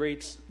Herod the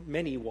Great's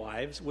many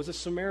wives, was a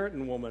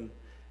Samaritan woman.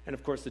 And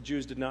of course, the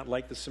Jews did not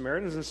like the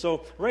Samaritans. And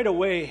so right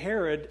away,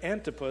 Herod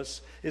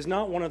Antipas is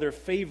not one of their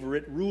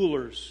favorite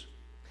rulers.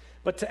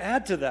 But to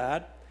add to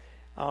that,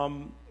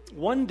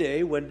 one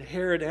day when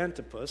Herod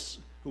Antipas,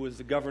 who was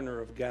the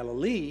governor of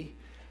Galilee,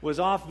 was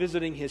off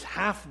visiting his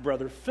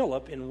half-brother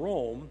Philip in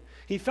Rome,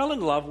 he fell in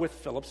love with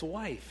Philip's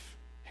wife,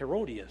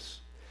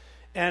 Herodias.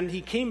 And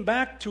he came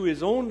back to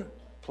his own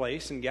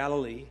place in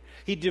Galilee.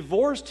 He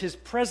divorced his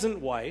present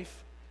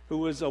wife, who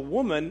was a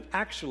woman,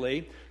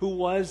 actually, who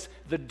was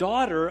the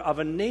daughter of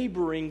a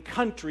neighboring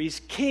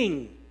country's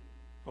king.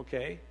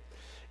 Okay?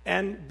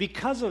 And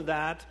because of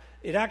that,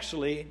 it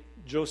actually,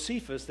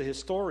 Josephus, the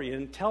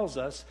historian, tells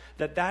us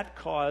that that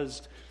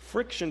caused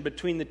friction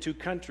between the two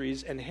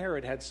countries, and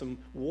Herod had some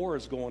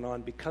wars going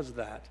on because of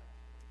that,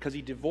 because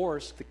he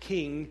divorced the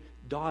king's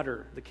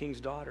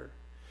daughter.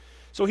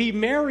 So he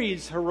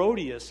marries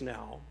Herodias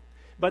now.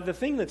 But the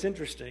thing that's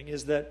interesting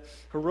is that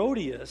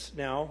Herodias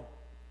now,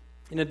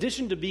 in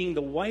addition to being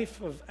the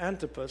wife of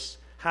Antipas'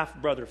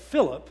 half-brother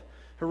Philip,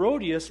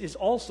 Herodias is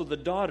also the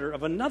daughter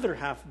of another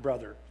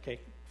half-brother. Okay,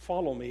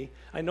 follow me.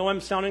 I know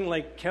I'm sounding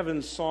like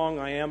Kevin's song,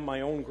 I Am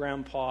My Own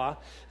Grandpa,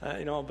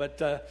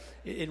 but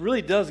it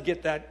really does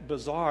get that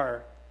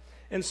bizarre.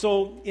 And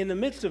so in the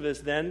midst of this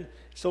then,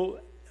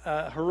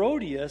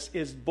 Herodias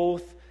is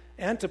both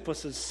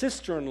Antipas's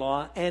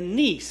sister-in-law and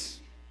niece,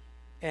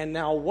 and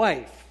now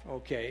wife,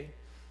 okay?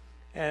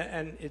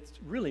 And it's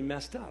really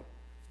messed up.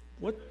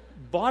 What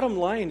bottom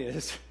line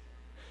is,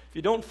 if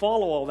you don't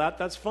follow all that,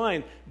 that's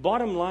fine.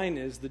 Bottom line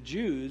is the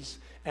Jews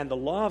and the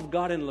law of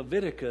God in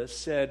Leviticus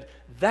said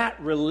that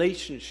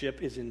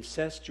relationship is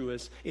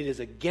incestuous. It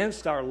is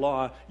against our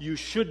law. You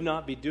should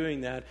not be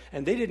doing that.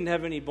 And they didn't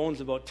have any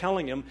bones about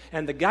telling him.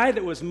 And the guy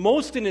that was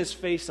most in his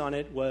face on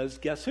it was,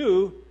 guess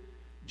who?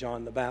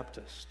 John the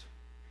Baptist.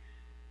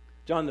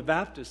 John the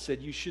Baptist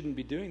said, you shouldn't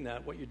be doing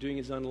that. What you're doing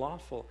is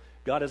unlawful.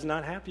 God is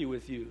not happy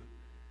with you.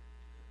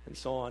 And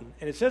so on.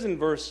 And it says in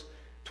verse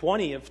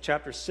 20 of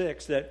chapter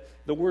 6 that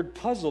the word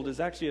puzzled is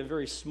actually a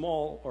very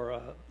small or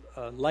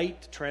a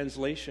light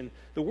translation.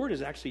 The word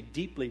is actually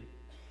deeply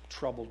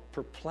troubled,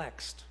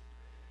 perplexed.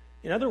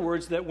 In other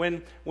words, that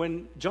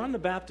when John the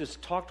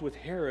Baptist talked with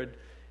Herod,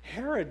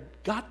 Herod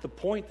got the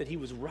point that he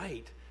was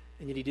right,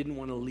 and yet he didn't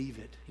want to leave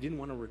it. He didn't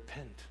want to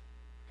repent.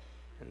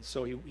 And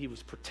so he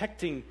was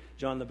protecting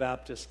John the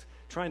Baptist,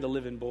 trying to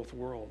live in both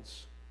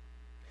worlds.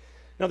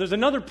 Now, there's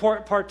another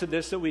part to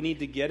this that we need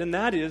to get, and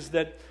that is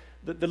that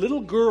the little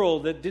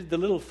girl that did the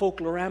little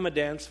folklorama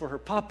dance for her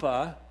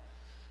papa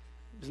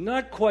is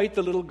not quite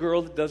the little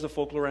girl that does a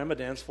folklorama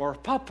dance for her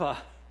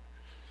papa.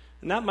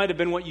 And that might have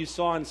been what you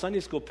saw in Sunday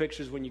school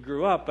pictures when you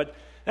grew up, but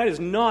that is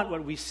not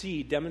what we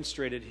see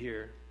demonstrated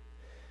here.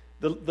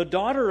 The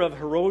daughter of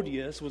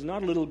Herodias was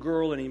not a little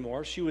girl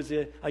anymore. She was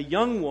a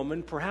young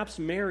woman, perhaps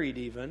married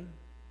even.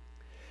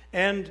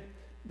 And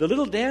the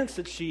little dance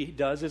that she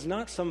does is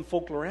not some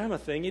folklorama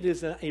thing. It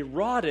is an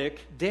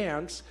erotic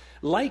dance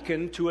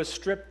likened to a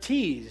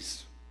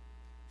striptease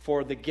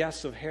for the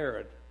guests of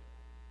Herod.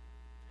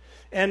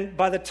 And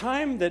by the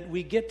time that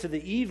we get to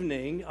the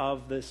evening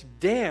of this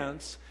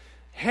dance,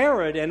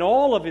 Herod and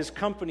all of his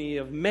company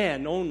of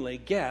men only,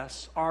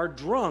 guests, are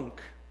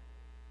drunk.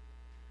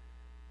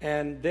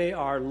 And they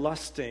are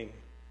lusting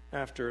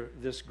after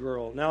this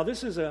girl. Now,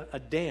 this is a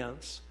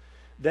dance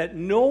that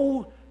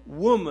no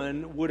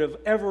woman would have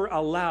ever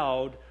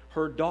allowed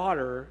her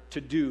daughter to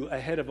do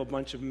ahead of a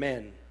bunch of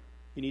men.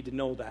 You need to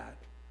know that.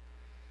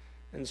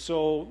 And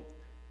so,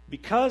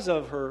 because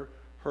of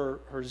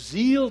her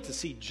zeal to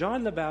see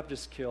John the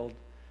Baptist killed,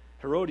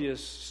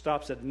 Herodias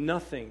stops at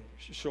nothing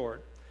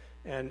short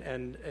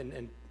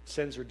and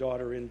sends her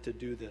daughter in to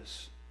do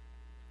this.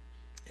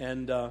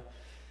 And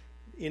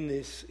in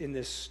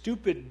this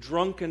stupid,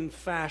 drunken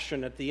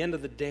fashion at the end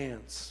of the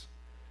dance,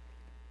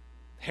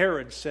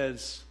 Herod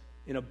says,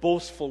 in a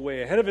boastful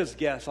way, ahead of his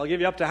guests, I'll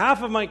give you up to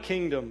half of my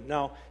kingdom.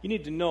 Now, you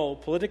need to know,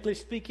 politically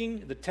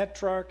speaking, the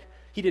tetrarch,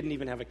 he didn't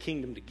even have a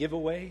kingdom to give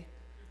away.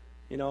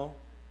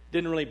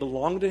 Didn't really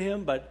belong to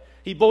him, but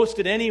he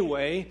boasted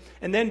anyway.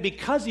 And then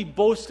because he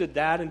boasted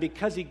that and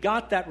because he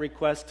got that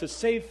request to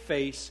save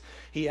face,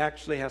 he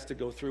actually has to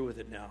go through with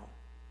it now.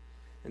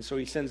 And so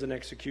he sends an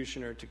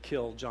executioner to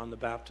kill John the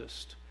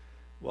Baptist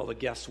while the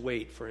guests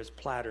wait for his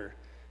platter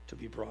to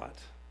be brought,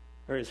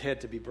 or his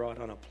head to be brought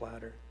on a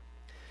platter.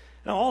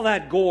 Now, all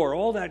that gore,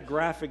 all that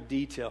graphic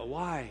detail,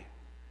 why?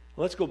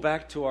 Well, let's go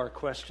back to our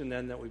question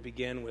then that we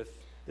began with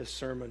this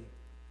sermon.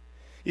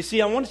 You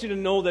see, I want you to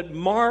know that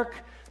Mark,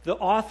 the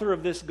author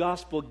of this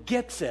gospel,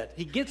 gets it.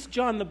 He gets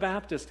John the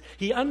Baptist.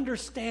 He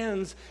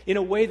understands in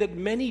a way that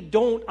many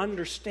don't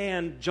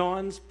understand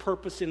John's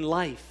purpose in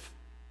life.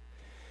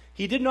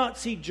 He did not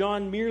see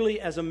John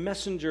merely as a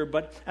messenger,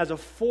 but as a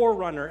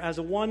forerunner, as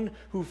a one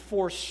who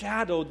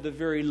foreshadowed the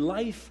very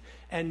life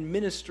and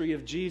ministry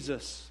of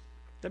Jesus.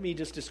 Let me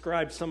just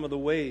describe some of the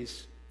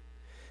ways.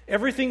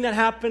 Everything that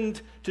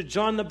happened to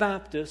John the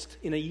Baptist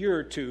in a year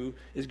or two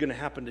is going to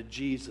happen to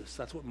Jesus.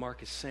 That's what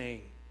Mark is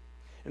saying.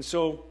 And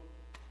so,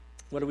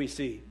 what do we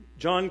see?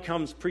 John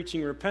comes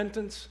preaching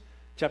repentance,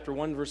 chapter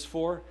 1, verse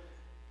 4.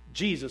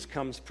 Jesus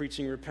comes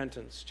preaching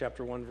repentance,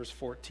 chapter 1, verse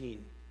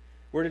 14.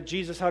 Where did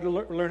Jesus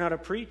learn how to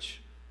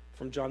preach?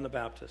 From John the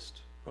Baptist,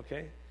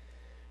 okay?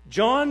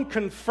 John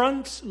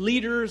confronts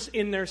leaders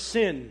in their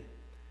sin.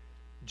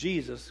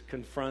 Jesus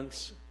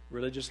confronts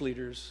religious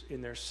leaders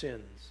in their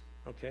sins,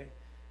 okay?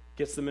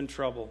 Gets them in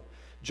trouble.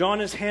 John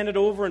is handed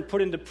over and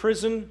put into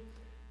prison.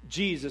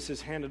 Jesus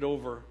is handed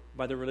over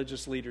by the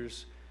religious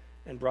leaders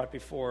and brought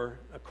before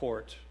a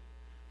court.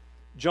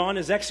 John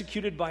is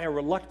executed by a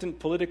reluctant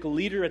political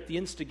leader at the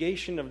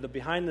instigation of the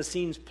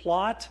behind-the-scenes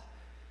plot.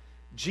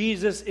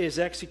 Jesus is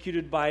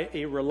executed by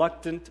a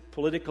reluctant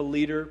political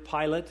leader,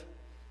 Pilate,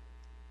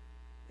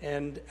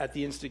 and at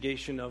the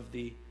instigation of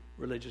the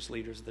religious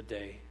leaders of the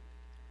day.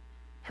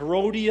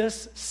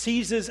 Herodias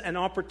seizes an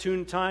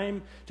opportune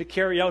time to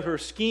carry out her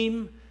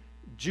scheme.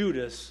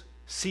 Judas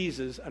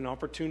seizes an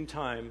opportune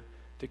time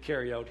to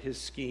carry out his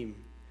scheme.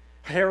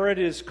 Herod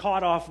is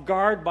caught off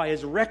guard by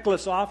his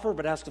reckless offer,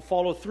 but has to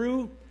follow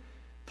through.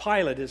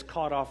 Pilate is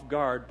caught off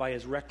guard by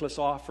his reckless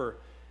offer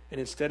And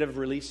instead of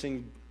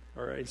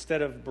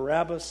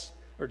Barabbas,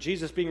 or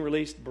Jesus being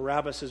released,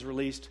 Barabbas is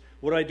released.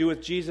 What do I do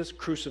with Jesus?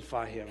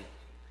 Crucify him.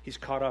 He's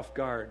caught off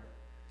guard.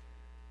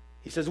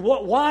 He says,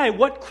 why?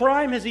 What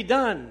crime has he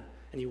done?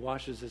 And he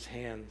washes his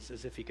hands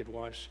as if he could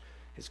wash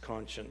his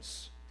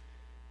conscience.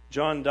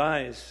 John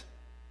dies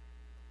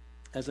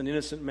as an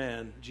innocent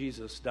man.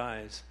 Jesus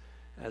dies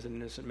as an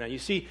innocent man. You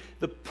see,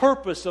 the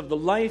purpose of the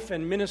life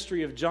and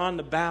ministry of John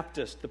the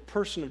Baptist, the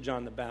person of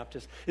John the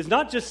Baptist, is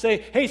not just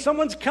say, hey,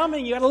 someone's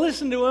coming, you got to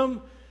listen to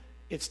him.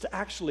 It's to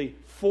actually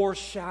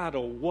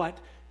foreshadow what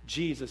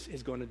Jesus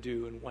is going to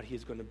do and what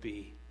he's going to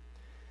be.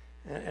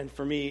 And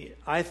for me,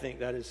 I think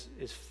that is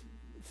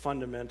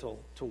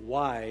fundamental to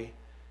why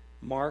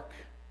Mark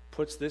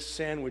puts this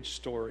sandwich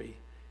story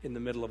in the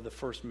middle of the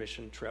first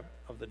mission trip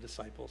of the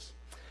disciples.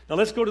 Now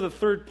let's go to the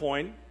third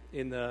point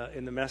in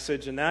the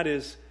message, and that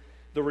is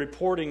the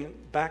reporting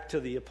back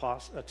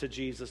to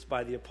Jesus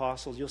by the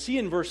apostles. You'll see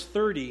in verse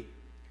 30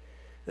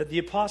 that the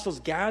apostles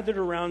gathered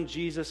around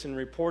Jesus and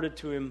reported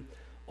to him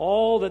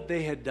all that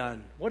they had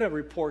done. What a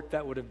report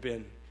that would have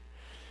been.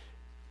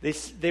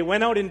 They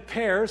went out in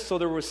pairs, so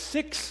there were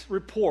 6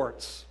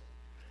 reports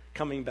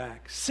coming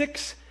back.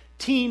 6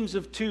 teams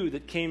of 2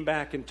 that came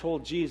back and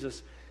told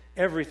Jesus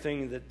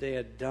everything that they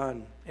had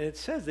done. And it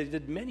says they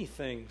did many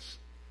things.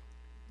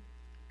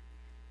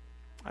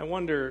 I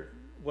wonder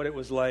what it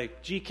was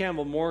like. G.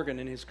 Campbell Morgan,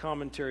 in his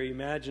commentary,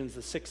 imagines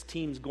the 6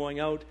 teams going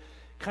out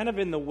kind of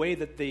in the way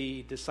that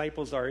the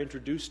disciples are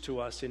introduced to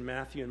us in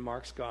Matthew and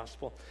Mark's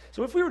gospel.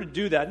 So if we were to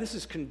do that, and this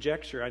is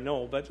conjecture, I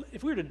know, but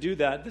if we were to do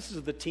that, this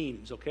is the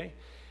teams, okay?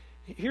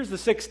 Here's the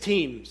 6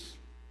 teams.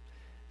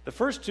 The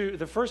first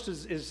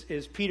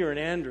is Peter and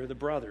Andrew, the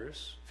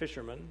brothers,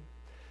 fishermen.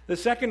 The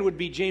second would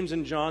be James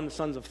and John, the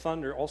sons of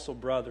thunder, also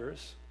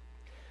brothers.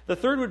 The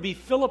third would be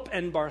Philip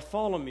and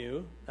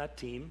Bartholomew, that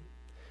team.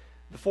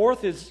 The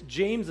fourth is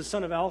James, the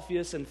son of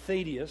Alphaeus, and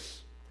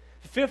Thaddeus.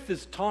 The fifth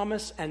is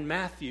Thomas and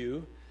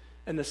Matthew.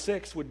 And the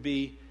sixth would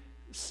be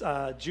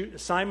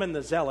Simon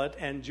the Zealot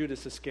and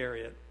Judas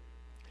Iscariot.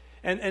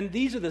 And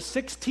these are the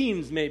 6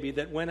 teams maybe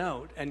that went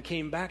out and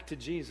came back to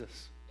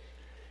Jesus.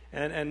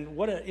 And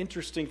what an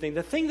interesting thing.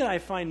 The thing that I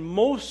find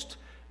most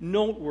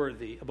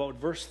noteworthy about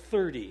verse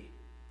 30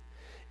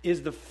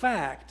 is the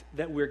fact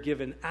that we're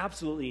given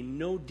absolutely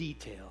no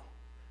detail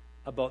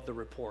about the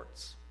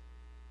reports.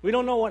 We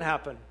don't know what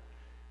happened.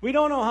 We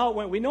don't know how it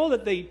went. We know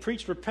that they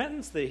preached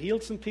repentance, they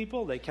healed some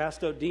people, they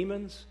cast out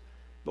demons,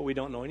 but we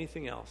don't know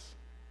anything else.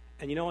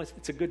 And you know,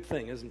 it's a good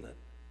thing, isn't it?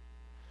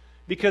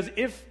 Because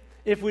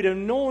if we'd have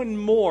known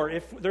more,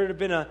 if there had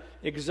been an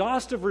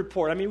exhaustive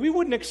report, I mean, we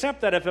wouldn't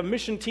accept that if a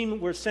mission team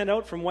were sent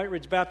out from White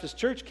Ridge Baptist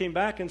Church came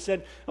back and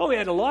said, oh, we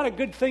had a lot of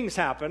good things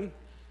happen,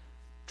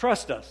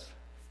 trust us.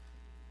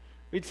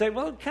 We'd say,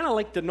 well, I'd kind of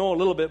like to know a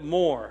little bit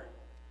more.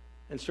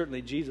 And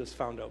certainly Jesus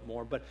found out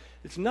more, but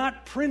it's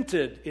not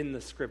printed in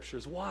the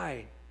scriptures.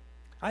 Why?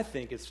 I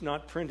think it's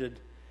not printed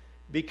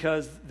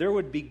because there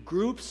would be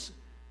groups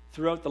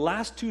throughout the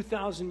last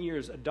 2,000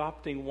 years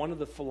adopting one of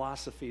the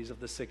philosophies of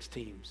the 6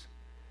 teams.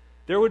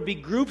 There would be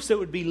groups that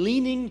would be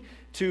leaning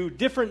to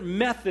different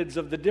methods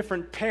of the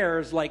different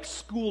pairs like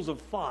schools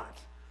of thought.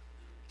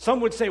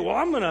 Some would say,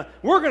 well,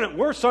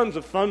 we're sons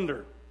of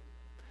thunder.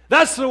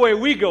 That's the way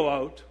we go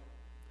out.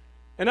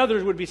 And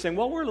others would be saying,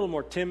 well, we're a little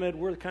more timid.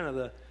 We're kind of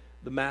the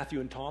Matthew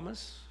and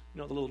Thomas,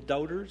 the little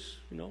doubters,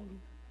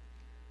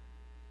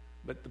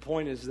 But the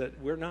point is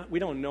that we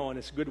don't know, and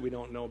it's good we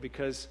don't know,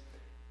 because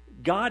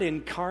God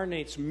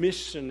incarnates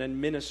mission and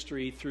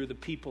ministry through the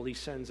people he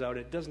sends out.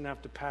 It doesn't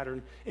have to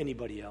pattern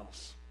anybody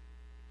else.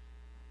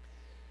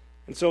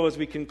 And so as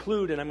we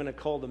conclude, and I'm going to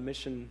call the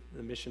mission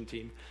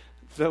team,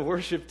 the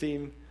worship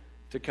team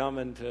to come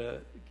and to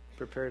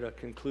prepare to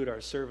conclude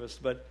our service.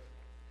 But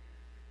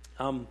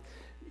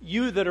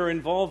you that are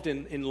involved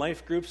in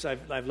life groups,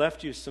 I've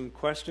left you some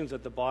questions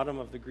at the bottom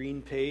of the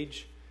green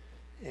page.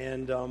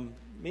 And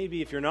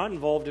maybe if you're not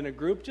involved in a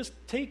group, just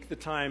take the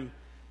time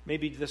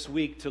maybe this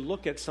week to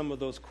look at some of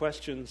those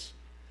questions.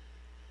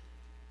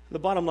 The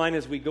bottom line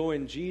is we go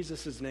in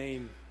Jesus'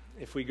 name.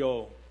 If we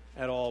go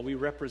at all, we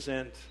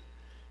represent,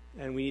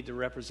 and we need to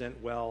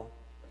represent well.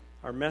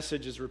 Our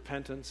message is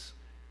repentance.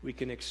 We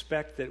can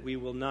expect that we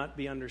will not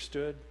be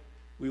understood.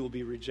 We will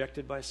be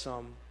rejected by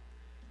some.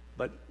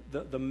 But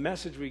the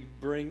message we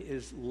bring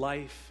is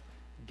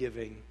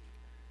life-giving.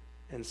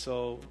 And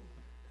so,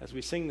 as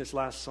we sing this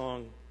last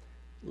song,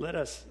 let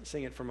us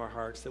sing it from our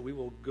hearts, that we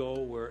will go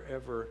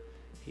wherever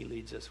he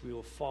leads us. We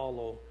will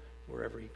follow wherever he